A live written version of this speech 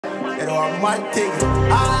You know I'm mad thing.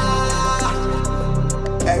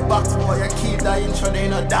 Hey, box boy, you keep that intro, they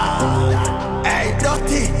not die. Hey,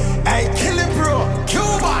 dirty, hey, kill it, bro.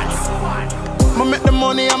 Cubans. I make the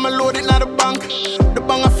money, I'ma load it, not the bank. The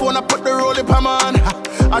bang of phone, I put the roll up, I'm on.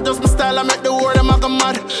 I just my style, I make the word, I'm go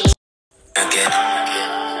mad. Again,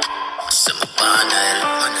 some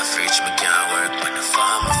banana on the fridge, me can't work when the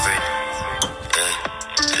farm a friend.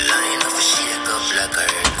 The line of a shake up like a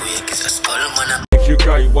earthquake, it's a skull man. She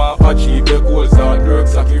cry, want achieve the goals, hard work,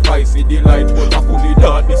 sacrifice with delight. But I fully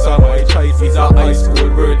thought this are my choice. It's a high school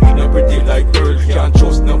world, in a pretty like girl. Can't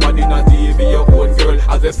trust nobody, not even your own girl.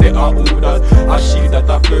 As they say, I who that, a she that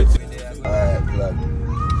I flirt. Alright, blood.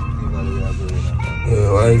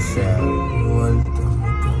 Yeah, why is that?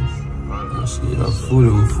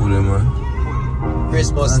 You're fully, man.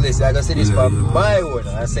 Christmas list, I can see this for my one.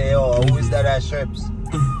 I say, oh, who is that at Shrimps?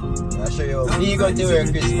 I'll show you how me got to wear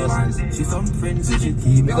Christmas list.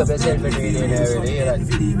 Big up yourself and read in there, you hear that?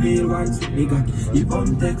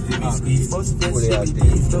 Fully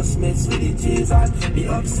active. Just mess with the cheese and the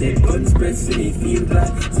upset guns press for the field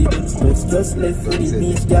glad. See them smokes just left for the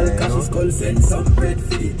meat girl. Cash is skull send some bread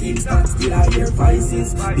for the things that still I hear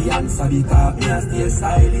voices. The answer because me a stay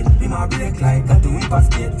silent. Me ma break like a two whip a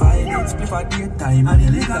state violence. Prefer daytime and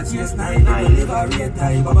the liquor chase 9. I live a rate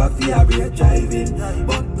time, but I feel a break driving.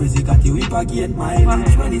 But Prezi got the whip again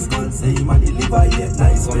mileage. When it's called say him and deliver yet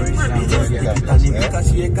nice when he just take it and the liquor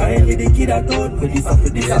shake. I ain't the kid at all. When this after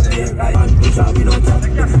this after right. And push out we don't talk.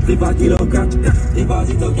 Flip a kilo crack. The bars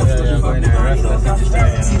it up just to flip up the man we don't catch.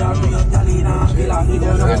 See that we don't tell in a kill off the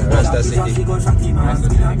gun. Rasta City. She go shocky man.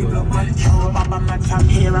 Spin on the blood man. Show Baba man from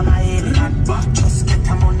here I'm a alien. Just get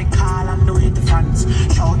them on the call and do it the fans.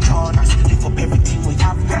 Show Jonas. Live up everything we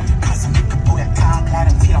have. Cause I make a boy a car glad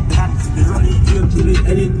and feel a plan. The running game to the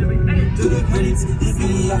edit. To the credits. If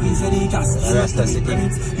he have his any gas. Rasta City.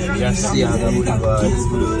 Just see how that would go.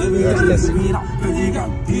 Rasta City.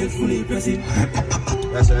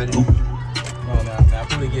 That's already. Oh, man, I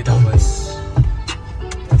fully get that voice.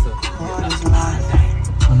 That's it.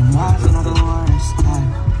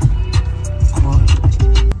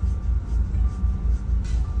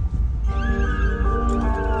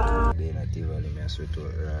 Tivoli, I sweat to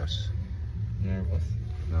Ross. Nervous?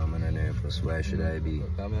 No, I'm not nervous. Why should I be?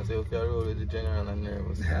 I'm going to say, okay, I roll with the general and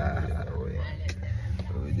nervous. Oh,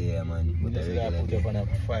 yeah, man. But I put you up on a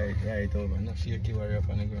fight right over. Not shake you up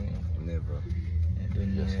on the ground. Never.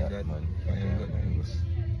 Don't just have that, man.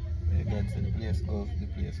 You got to the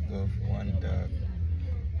place go, one dog.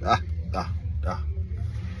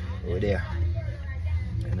 Over there.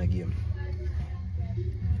 In a game.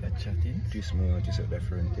 That chatting? Just me out, just at the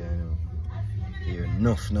front here, you know. You're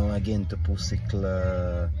enough now again to pussy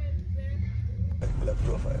club. Black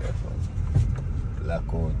profile,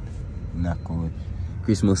 black out. Knock out.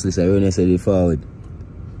 Christmas list, I run I said it forward.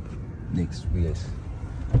 Next place.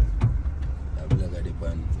 I blog at the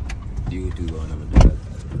pan. YouTube on them.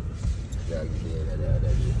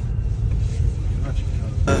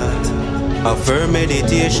 A firm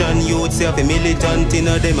meditation, youth self a militant in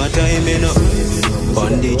a them a time in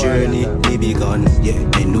on the journey, me be gone. Yeah,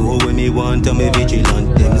 they know when me want to me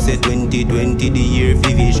vigilant. Them say 2020 the year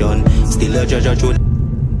for vision. Still a judge a truth.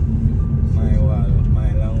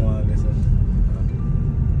 My long wall, listen.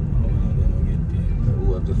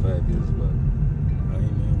 Who up to 5 years back?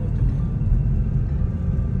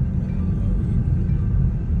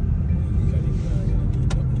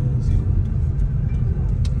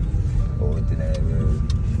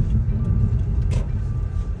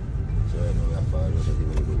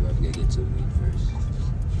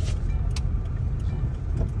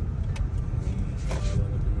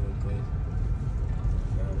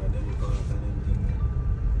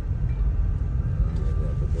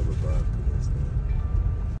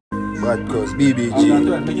 Bad cause BBG.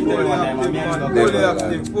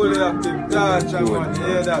 Fully active, touch and man,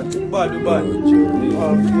 hear that. Bad.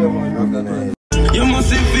 You must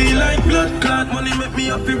feel like blood clot. Money make me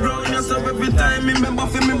happy brown yourself every time. Remember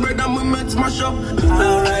for me bread and we met smash up.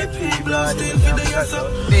 Alright people still for the yourself.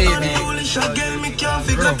 And the foolish girl me can't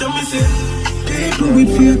figure to me say. People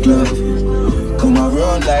with fake love come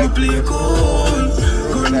around like we play cool.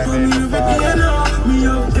 Gun for me every day now. Me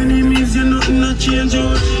have enemies, you nothing to change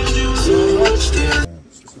out. So much still.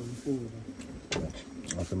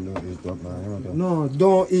 No,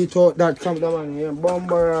 don't eat out that camp, man. Yeah,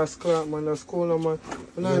 bomber scrap, man. The school, man.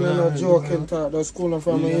 No, joking talk. The school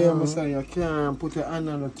from me here, I say you can't put your hand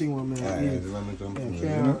on the thing with me. You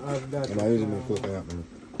can't have that.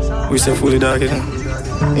 We say fully dark, you know.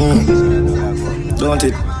 Don't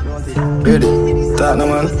it? Ready? Talk no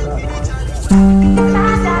man.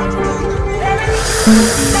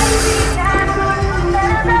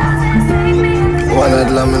 One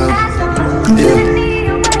night lamina. Yeah.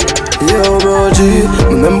 Yo, bro, G.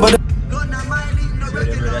 Remember the. So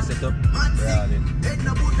the brother set up.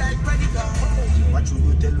 What you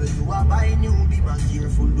tell when you are buying you be man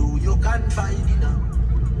careful though you can buy dinner.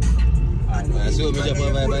 I saw me jump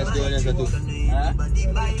on my bicycle and too.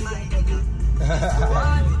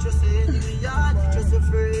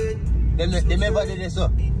 They never did this so.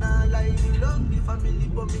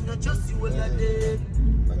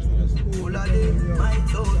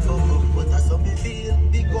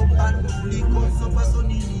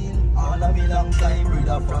 All of me long time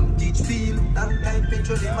brother from Teachfield. Long time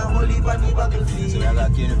petrol in my holy bunny battlefield. So I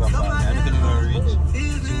got killed from far. I don't even reach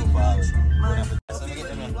too far.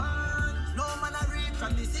 No man I read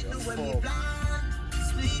from the signal when we plant.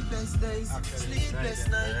 Sleepless days, sleepless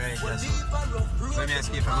nights. When leave a rough road. Let me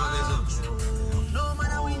escape from all this. No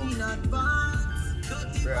man I win in advance.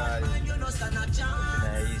 Dirty bad man, you know stand a chance.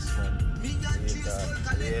 Nice man. Me and trees will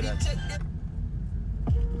collect me check them.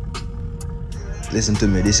 Listen to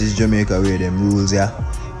me, this is Jamaica where them rules, yeah?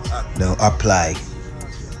 Now apply.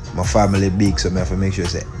 My family big, so I have to make sure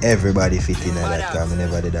say everybody fit in that because I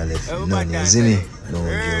never did that left. None, you see me? No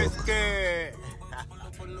joke.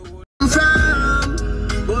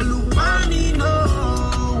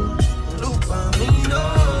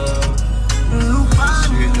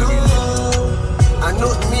 I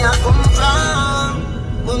know me I come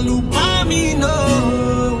from, but look at me no,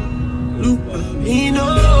 look at me no,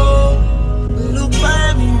 look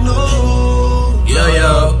at me no. Yo,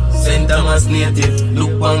 yo, St. Thomas native.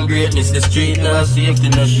 Look on greatness, the street now shake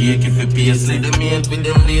if you pay slip. The mate with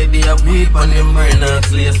them lady a weep and them brain and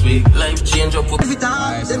slaves week. Life change up for every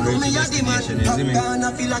time, them know me a the man. Top down,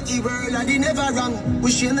 I feel like the world and they never wrong.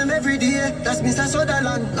 We shame them every day, that's Mr.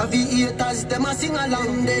 Sutherland. Of the haters, them a sing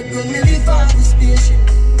along. They when me live on the spaceship.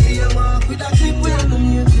 Here walk with a clip where I'm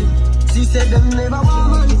naked. She said them never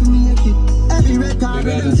want man to make it. Every record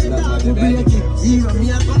them set out to break it. Zero me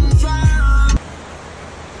a come from.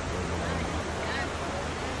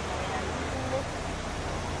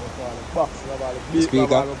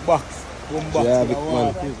 Speaker. Box. Yeah, big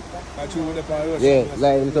man. Yeah,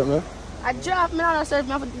 live it up, man. I drop, me not serve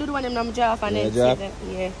me, I have to do the one them I'm drop and then drop.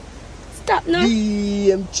 Yeah. Stop now.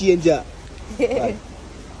 I'm changer. That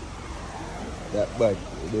bad.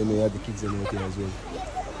 They don't know how the kids are making as well.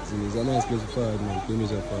 So it's a nice place to forward, man. They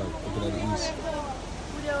miss a forward. Up at the east. See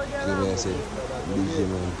what I said? DJ,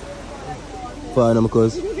 man. Forward, I'm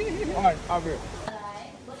close. Alright, have it.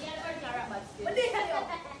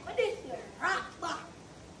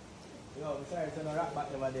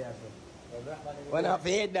 When I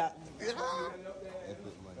paid that.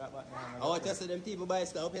 I want to see them people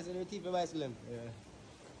bicycle. I want to see them people bicycle.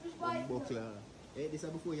 Yeah. Buckler. Hey, this is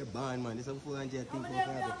before you're born, man. This is before you think of it.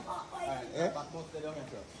 Eh?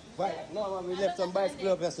 Right. No, man, we left some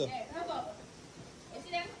bicycle up here, so.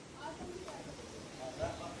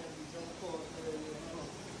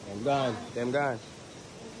 Them gone. Them gone.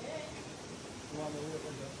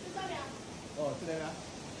 Oh, today,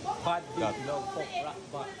 bad bitch, don't fuck rap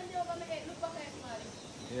back.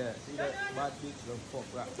 Yeah, see that? Bad bitch, don't fuck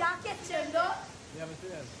rap. You can't catch them though. You haven't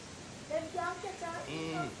seen them? Them can't catch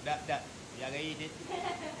them. That. You gonna eat it?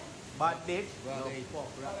 Bad bitch, don't fuck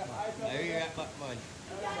rap back. I hear that back, man.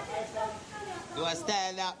 Do a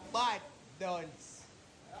style that bad dance.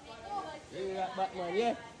 You hear that back, man,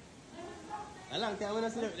 yeah? A long time when I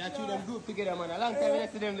see them, I chew them group together, man. A long time when I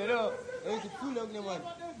see them, they know. They used to pull up them, man.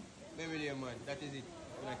 Maybe there, man. That is it.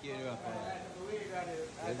 When I carry you up, man.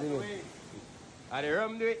 You see me? Are the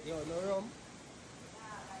rum do it? Yo, no rum.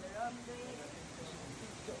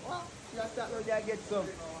 Just start now, there get some.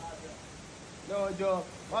 No, Joe.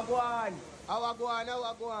 What go on? How go on?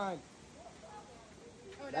 How go on?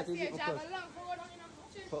 That is it, because.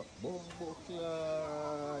 For Bumbo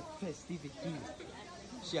festivity.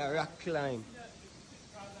 She a rock climb.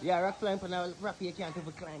 Yeah, rock climb, but now rock you can't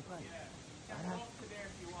even climb.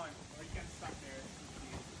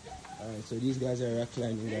 Alright, so these guys are rock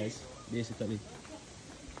climbing guys, basically.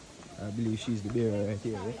 I believe she's the bearer right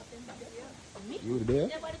here, right? You the bear?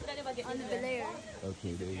 On the layer.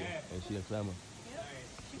 Okay, there you go. And she a climber.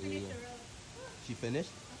 She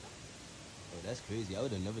finished? Oh, that's crazy. I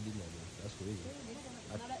would have never did that, though. That's crazy.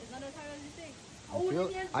 It's not as hard as you think.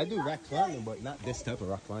 I do rock climbing, but not this type of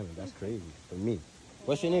rock climbing. That's crazy for me.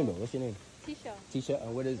 What's your name, though? What's your name? Tisha. Tisha.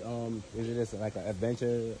 And what is it this like an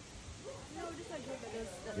adventure? No, just like group that does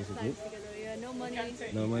climbs together. Yeah, no money.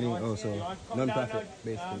 No money. Oh, so non-profit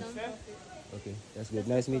basically. Non-profit. Okay, that's good.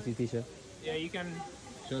 Nice to meet you, Tisha. Yeah, you can.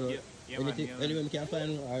 Shut up. Yeah, anything, man, anywhere we can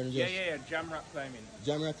find or just... Yeah, jam rock climbing.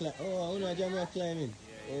 Jam rock climbing. Oh, I know jam rock climbing.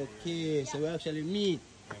 Yeah, okay, so we actually meet.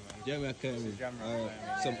 Jam rock climbing.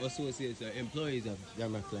 Some associates or employees of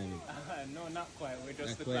jam rock climbing. No, not quite. We're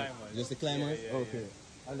just the climbers. Just the climbers? Yeah, okay.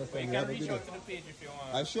 Well, you can reach out to the page if you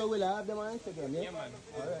want. I'm sure we'll have them on Instagram, yeah? Yeah, man.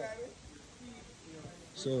 Alright.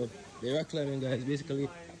 So, the rock climbing guys, basically,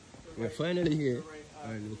 we're finally here.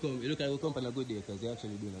 And it look like we come on a good day because they're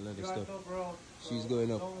actually doing a lot of stuff. She's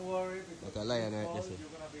going up. Like a lion right there.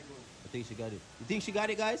 I think she got it. You think she got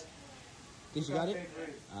it, guys? Think she got it?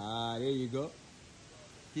 Ah, there you go.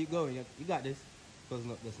 Keep going. You got this. Cousin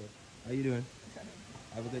up this way. How you doing?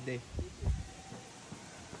 Have a good day.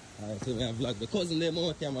 Alright, so we have vlog the cousin them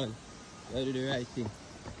out here, man. Gotta do the right thing.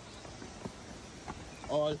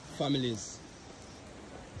 All families.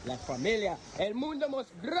 La familia. El mundo más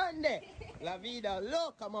grande. La vida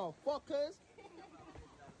loca, motherfuckers.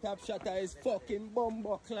 Top Shotter is fucking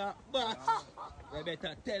bumbo clap back. You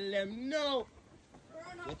better tell them no.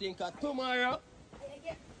 You think of tomorrow?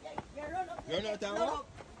 You're not what?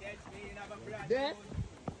 There?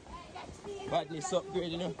 Badness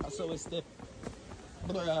upgrade, you know. That's how we step.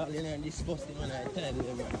 Bro, you know, disgusting when I tell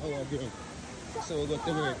you, man. How you doing? So we go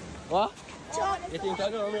to work. What? You think I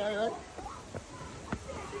know me, alright?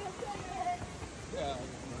 Yeah.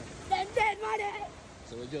 Dead money.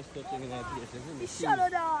 So we're just touching in that place. Shut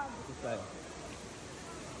it down.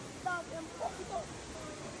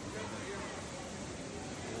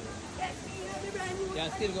 Yeah,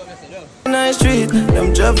 still got this up. Nice street,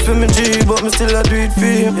 them job for me G, but me still a do it for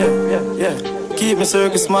him. Yeah. Keep me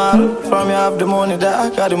circle smile. From me have the money that I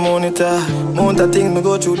got the monitor. Mount of things me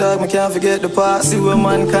go through, dog, me can't forget the past. See what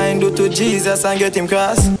mankind do to Jesus and get him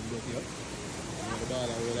cross.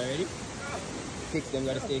 Fix them,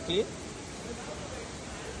 gotta stay clean.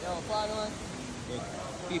 Yo, follow man.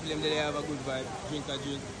 People them they have a good vibe. Drink a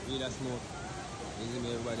drink, eat a smoke. Easy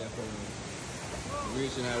me everybody are coming.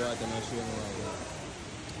 Reaching our water and showing them.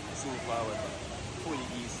 Super forward. Fully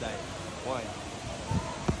east side. One.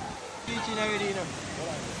 Reaching already, you know.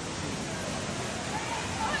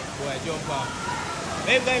 Boy, jump off.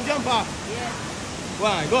 Babe, go and jump off. Yeah.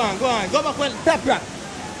 Go on. Go back when top rock.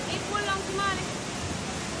 It's full long to money.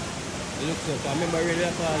 It looks like, I remember really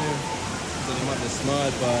that's all you. So they have the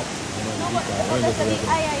small part. No, but that's a bit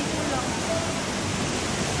higher. It's full long.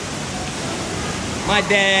 My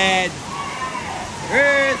dad.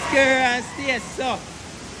 Earth, girl, and stay so.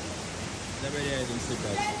 Never there, them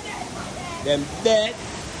slippers. Them dead.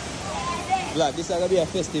 Vlog, this is going to be a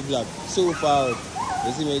festive vlog. So far out.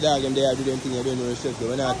 You see me dog, them there do them thing, you don't know the shit.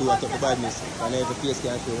 When I do I talk the badness. When I have a face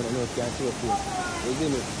can't show, when I know it can't show face. You see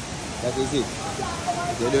me? That is it.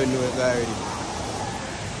 You don't know it already.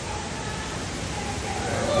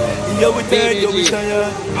 Yeah, we tell you, we tell you.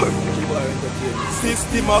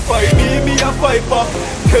 System a fight, me a fight back.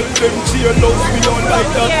 Tell them cheer loves we don't like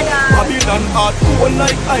that. Babylon hard cold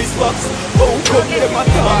like icebox. How come them a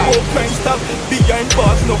talk about crime stop? Behind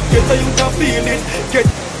bars, no get a you can feel it. Get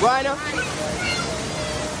why now?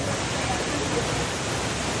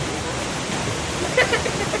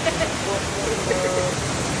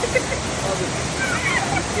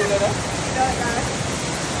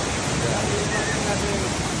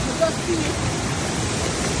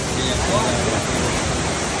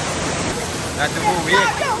 That's the move here.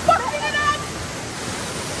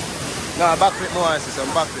 No, backflip more, some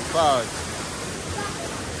backflip forward.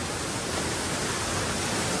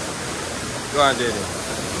 Go on, JD.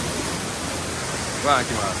 Go on,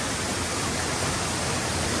 Kim.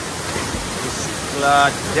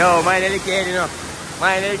 Yo, mine delicate, you know.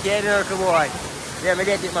 Mine delicate, you know, come boy. Yeah, me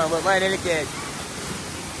get it, man, but mine delicate.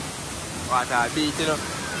 What a beat, you know.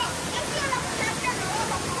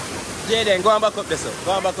 Jaden, go and back up this up.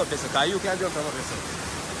 Go and back up this up, because you can jump from up this up.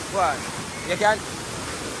 Go on. You can?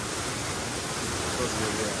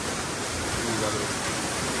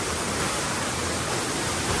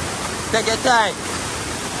 Take your time.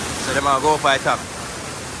 So them will go for a top.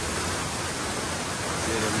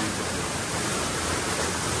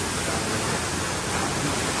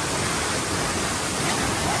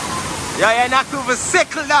 Yeah, you're not too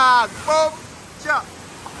sickle, dog. Boom. Chop.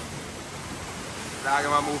 Dog,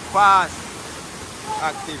 I'm gonna move fast.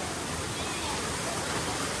 Active.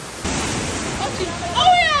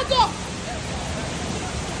 Oh, yeah, go.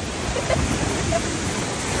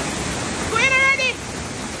 Go in already.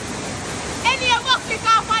 Any of us kick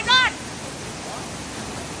off or not?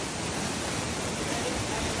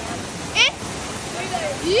 Eh?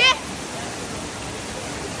 Yeah.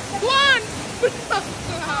 One.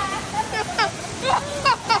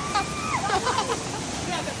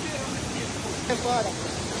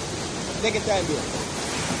 Take your time, bro.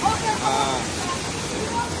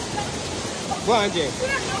 Go on, Jay.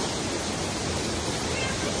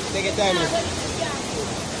 Take your time.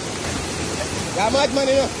 You're mad man,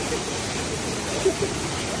 you know.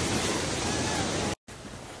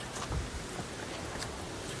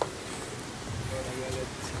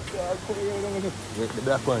 The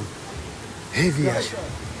black one. Heavy ash.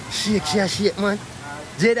 Shake, man.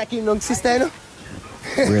 Jay, that came down sister, you know?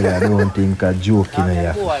 Brother, I don't think a joke, you know,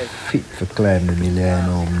 you're fit for climb the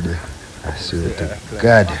millennium there. I swear to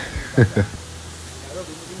God.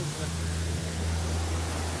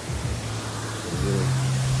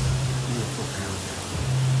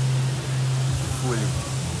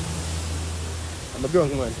 I'm a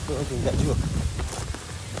drunk man, don't think that joke.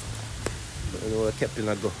 You know what captain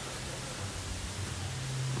I go.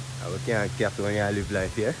 I can't cap when you live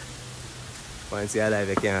life here. Once you're alive,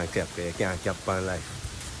 you can't cap on life.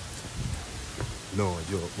 No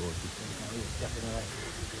joke about it.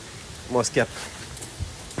 Must cap.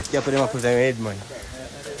 Cap them up with their head, man.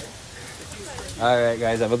 Alright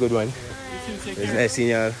guys, have a good one. It was nice seeing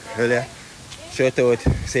y'all earlier. Shout out,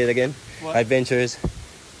 say it again. What? Adventures.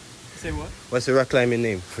 Say what? What's the rock climbing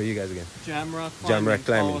name for you guys again? Jamrock Climbing. Jamrock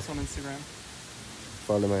Climbing. Follow us on Instagram.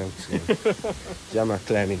 Follow my Instagram. Jamrock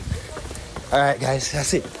Climbing. Alright guys,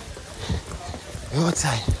 that's it. We're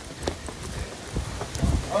outside.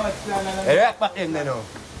 Hey, right back in there now.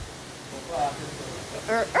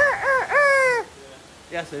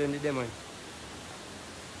 Yeah, so them did them one.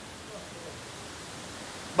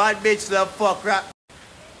 Bad bitch love fuck rap.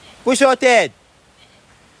 Push out head.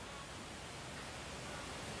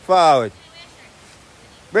 Forward.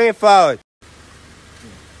 Bring it forward.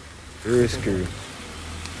 Risky.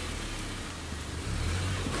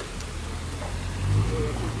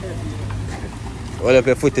 Hold up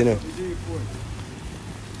your foot, you know.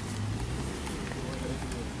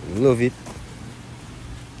 Love it.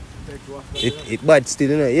 It bad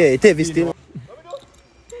still, you know. Yeah, it's heavy still.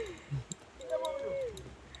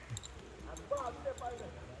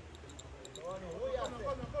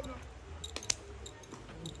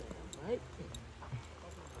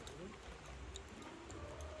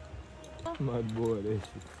 Mad boy, that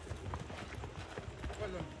shit.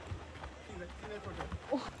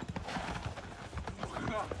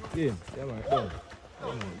 Yeah, man, done.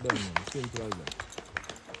 Done, man. Simple as that.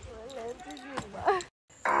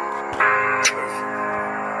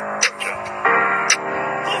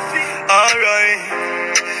 Alright.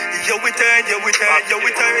 Yo, we tired to go a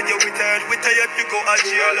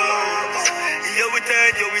jail. Yo, we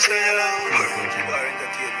tired.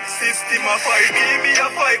 System of fight, give me a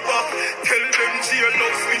fight back. Tell them jail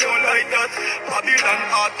loves me don't like that. Babylon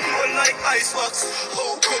hard cold like ice box.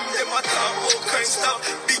 How come them attack? How can stop?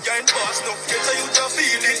 Behind bars, no get a you to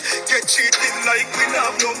feel it. Get cheated like we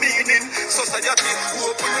have no meaning. Society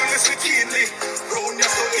open you listen keenly. Round your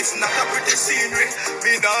so it's not a pretty scenery.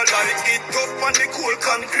 Me not like it tough on the cold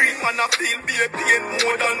concrete. Man I feel be a pain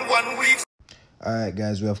more than 1 week. Alright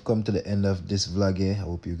guys, we have come to the end of this vlog here. I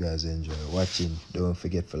hope you guys enjoy watching. Don't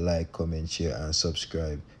forget to like, comment, share and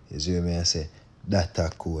subscribe. You see me I say, data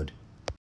code.